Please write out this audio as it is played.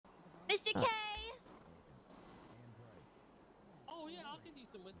Mr. K. Oh yeah, I'll give you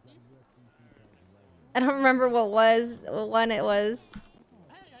some whiskey. I don't remember what one it was.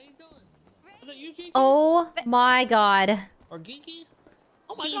 Hey, how you doing? Is it you, Gigi? Oh my god. Or Geeky?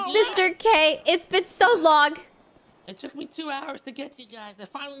 Oh my god. Mr. K, it's been so long. It took me 2 hours to get you guys. I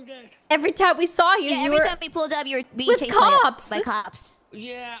finally did. Every time we saw you, Yeah, you every were time we pulled up, you were being with chased cops. by cops.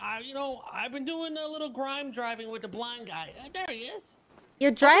 Yeah, I've been doing a little grime driving with the blind guy. There he is.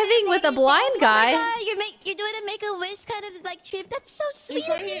 You're driving with a blind guy. Oh my God, you're doing a Make-A-Wish kind of like trip. That's so sweet He's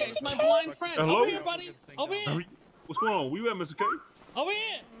right of you, here. It's Mr. my K. blind friend. Hello? Over here, buddy. Over here. What's going on? Where you at, Mr. K? Over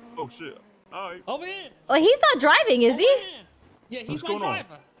here. Oh shit. All right. Over here. Well, he's not driving, is Over he? here. Yeah, he's What's my going on?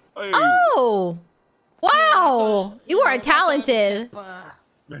 driver. Hey. Oh. Wow. You are talented.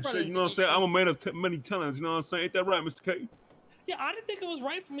 Man, shit, you know what I'm saying? I'm a man of many talents. You know what I'm saying? Ain't that right, Mr. K? Yeah, I didn't think it was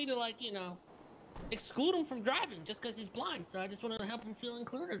right for me to exclude him from driving just because he's blind. So I just wanted to help him feel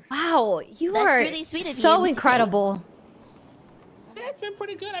included. Wow, you That's are really sweet of you, so Mr. K. incredible. Yeah, it's been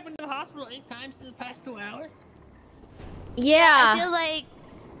pretty good. I've been to the hospital 8 times in the past 2 hours. Yeah. I feel like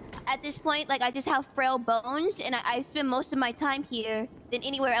at this point, like I just have frail bones, and I spend most of my time here than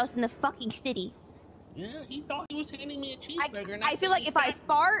anywhere else in the fucking city. Yeah, he thought he was handing me a cheeseburger. And I feel like if I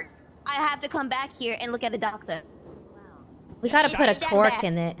fart, I have to come back here and look at a doctor. We gotta put a Stand cork back.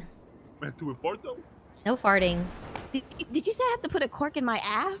 in it. Man, do it fart though? No farting. Did you say I have to put a cork in my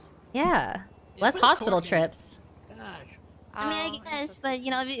ass? Yeah. Yeah, Less put a hospital cork in it. trips. God. I mean, I guess, but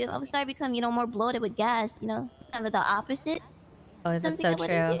you know, if I would start becoming, more bloated with gas, kind of the opposite. Oh, that's so Something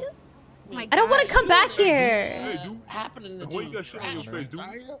I wouldn't true. do. I don't want to come back Hey, here. dude. Happening to Why do you got shit on your trash, face, dude?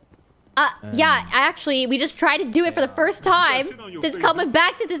 are you? Yeah, we just tried to do it for the first time shit on your since face, coming dude.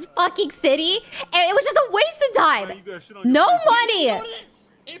 back to this fucking city, and it was just a waste of Man, time. you got shit on your No face, dude. money. You know this?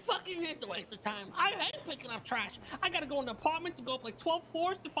 It fucking is a waste of time. I hate picking up trash. I gotta go in apartments and go up like 12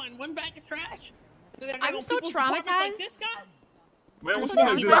 floors to find one bag of trash. And then I gotta I'm go in so people's apartments like traumatized. this guy. Man, I'm what's so that?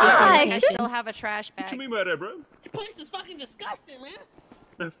 traumatized. God. I still have a trash What you bag. mean by that, bro? The place is fucking disgusting, man.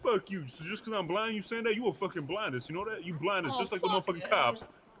 Man, fuck you. So just because I'm blind, you saying that? You a fucking blindest. You know that? You blindest, Oh, just like the fuck motherfucking yeah. cops.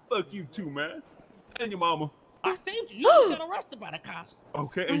 Fuck you too, man. And your mama. I saved you. You just got arrested by the cops.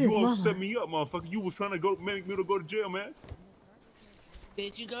 Okay, What and is you also mama? set me up, motherfucker. You was trying to make me to go to jail, man.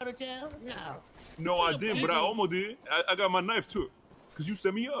 Did you go to jail? No. No, I didn't, but I almost did. I got my knife took. Because you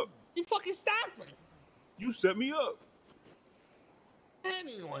set me up. You fucking stabbed me. You set me up.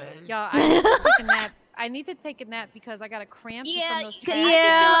 Anyway. Yo, I need to take a nap. I need to take a nap because I got a cramp Yeah, from those because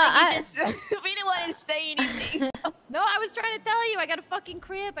trash. Yeah, we didn't want to say anything. No, I was trying to tell you. I got a fucking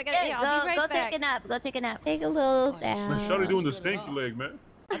cramp. I'll be right go back. take a nap. Go take a nap. Take a little Man, down. Shawty doing the stanky leg, man.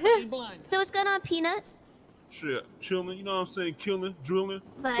 You blind. So what's going on, Peanut? Shit, chilling, you know what I'm saying? Killing, drilling,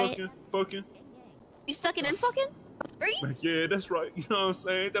 Right. sucking, fucking. You sucking and fucking? Free? Like, yeah, that's right. You know what I'm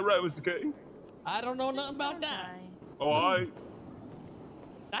saying? Ain't that right, Mr. K? I don't know nothing about that. Oh, all right.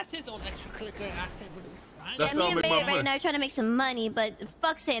 That's his own extracurricular activities. I That's Yeah, me how I and make Ray my right money. now trying to make some money, but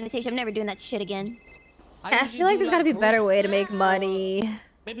fuck sanitation. I'm never doing that shit again. I feel like there's gotta be a better way to make money.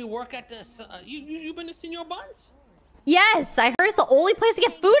 Maybe work at the. You been to Senor Buns? Yes, I heard it's the only place to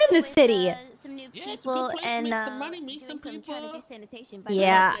get food in the city. Some new Yeah, it's a people good place to and make some money, meet some trying to people. do sanitation. But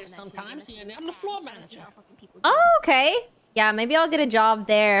Yeah. Sometimes here and there. I'm the floor manager. Oh, okay. Yeah, maybe I'll get a job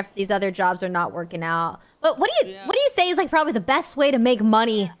there if these other jobs are not working out. But what do you say is like probably the best way to make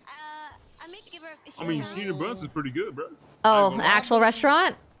money? I may give her a I mean, Senior Buns is pretty good, bro. Oh, an actual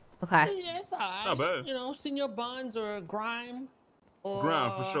restaurant? Okay. Yeah, it's alright. Not bad. You know, Senor Buns or Grime. Or,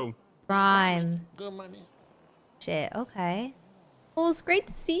 Grind for sure. Prime. Good money. Shit, okay. Well, it's great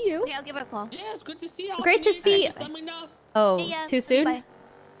to see you. Yeah, I'll give her a call. Yeah, it's good to see you. Great to see you. Just let me know. Oh, Yeah, too soon? bye.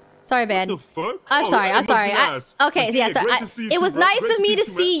 Sorry, What man. the fuck? I'm Oh, sorry. it I'm must be sorry. nice. Okay, Yeah, yeah. So great to see you it too, was bro. nice Great of me to you,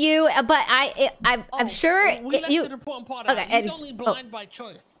 see you, but I'm sure We left you. the important part Okay, out. He's it's- only blind by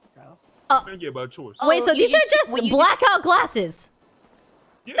choice. So. Man, yeah, by choice. Wait, so you these are just- just well, you blackout glasses?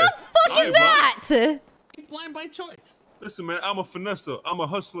 Yeah. The fuck I is ain't blind. that? He's blind by choice. Listen, man, I'm a finesser. I'm a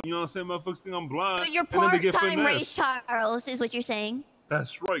hustler. You know what I'm saying? Motherfuckers think I'm blind. So you're and then they get part-time Ray finessed. Charles, is what you're saying?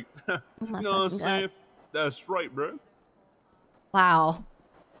 That's right. my You know what I'm fucking God. saying? That's right, bro. Wow.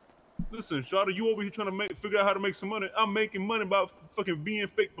 Listen, Shawty, you over here trying to figure out how to make some money. I'm making money by fucking being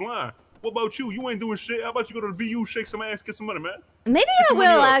fake blind. What about you? You ain't doing shit. How about you go to the VU, shake some ass, get some money, man? Maybe I your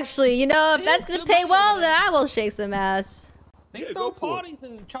money will up. actually. You know, if Yeah, that's gonna good pay money well, over then there. I will shake some ass. They Yeah, throw go for it. parties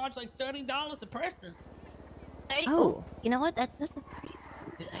and charge like $30 a person. Oh. You know what? That's a pretty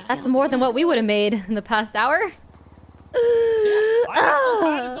good idea. That's more than what we would have made in the past hour. I got so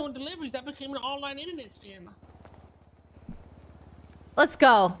tired of doing deliveries. I became an online internet scammer. Let's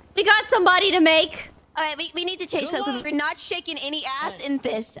go. We got somebody to make All right, we need to change Good that because luck. we're not shaking any ass in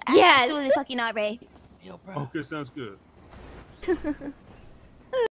this. Yes. Absolutely fucking not, Ray. Yo, bro. Okay, sounds good.